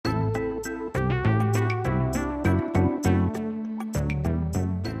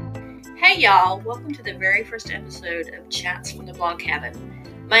Hey y'all, welcome to the very first episode of Chats from the Blog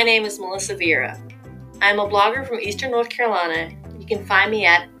Cabin. My name is Melissa Vera. I'm a blogger from Eastern North Carolina. You can find me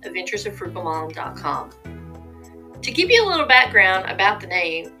at adventuresofrugalmom.com. To give you a little background about the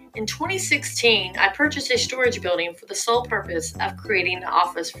name, in 2016 I purchased a storage building for the sole purpose of creating an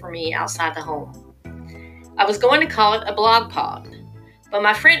office for me outside the home. I was going to call it a blog pod, but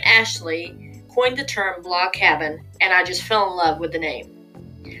my friend Ashley coined the term blog cabin and I just fell in love with the name.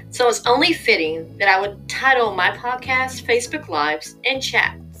 So it's only fitting that I would title my podcast, Facebook Lives, and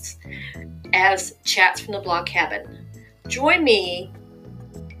Chats as Chats from the Blog Cabin. Join me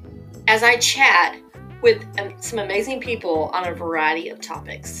as I chat with some amazing people on a variety of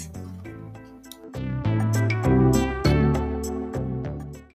topics.